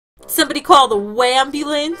Somebody call the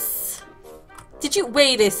wambulance. Did you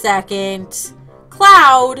wait a second?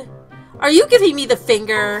 Cloud, are you giving me the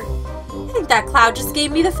finger? I think that Cloud just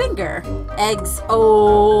gave me the finger. Eggs.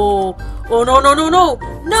 Oh. Oh, no, no, no, no.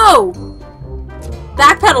 No!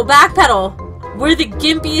 Backpedal, backpedal. We're the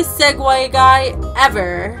gimpiest Segway guy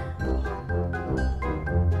ever.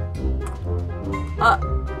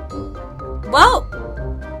 Well,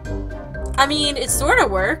 I mean, it sort of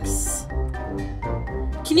works.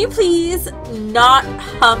 Can you please not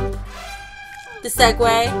hump the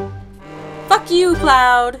Segway? Fuck you,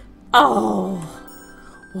 Cloud. Oh.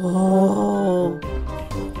 Whoa.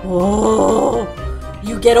 Whoa.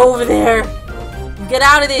 You get over there. You get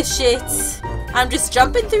out of this shit. I'm just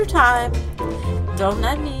jumping through time. Don't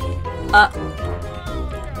let me.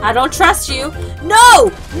 I don't trust you. No!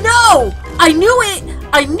 No! I knew it!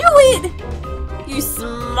 I knew it! You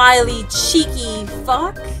smiley, cheeky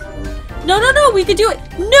fuck. No, no, no, we could do it.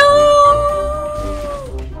 No!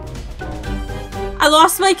 I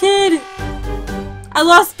lost my kid. I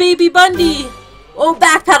lost baby Bundy. Oh,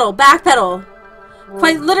 backpedal, backpedal.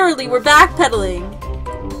 Quite literally, we're backpedaling.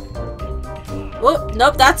 Oh,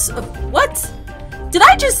 nope, that's... what? Did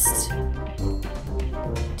I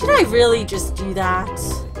really just do that?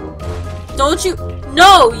 Don't you...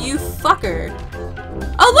 No, you fucker.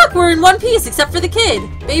 Oh, look, we're in one piece, except for the kid.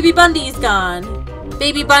 Baby Bundy's gone.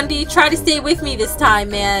 Baby Bundy, try to stay with me this time,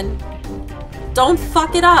 man. Don't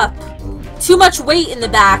fuck it up. Too much weight in the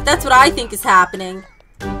back. That's what I think is happening.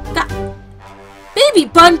 God. Baby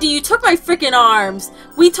Bundy, you took my freaking arms.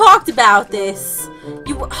 We talked about this.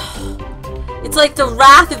 You... It's like the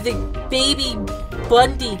wrath of the baby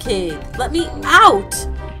Bundy kid. Let me out.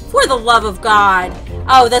 For the love of God.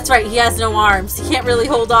 Oh, that's right. He has no arms. He can't really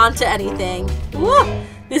hold on to anything. Woo!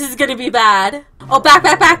 This is gonna be bad. Oh, back,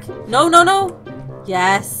 back, back. No, no, no.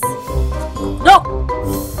 Yes. No!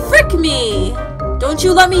 Frick me! Don't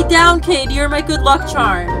you let me down, kid. You're my good luck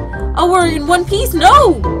charm. Oh, we're in one piece?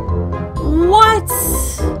 No! What?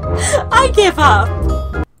 I give up.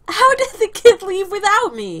 How did the kid leave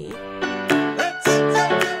without me?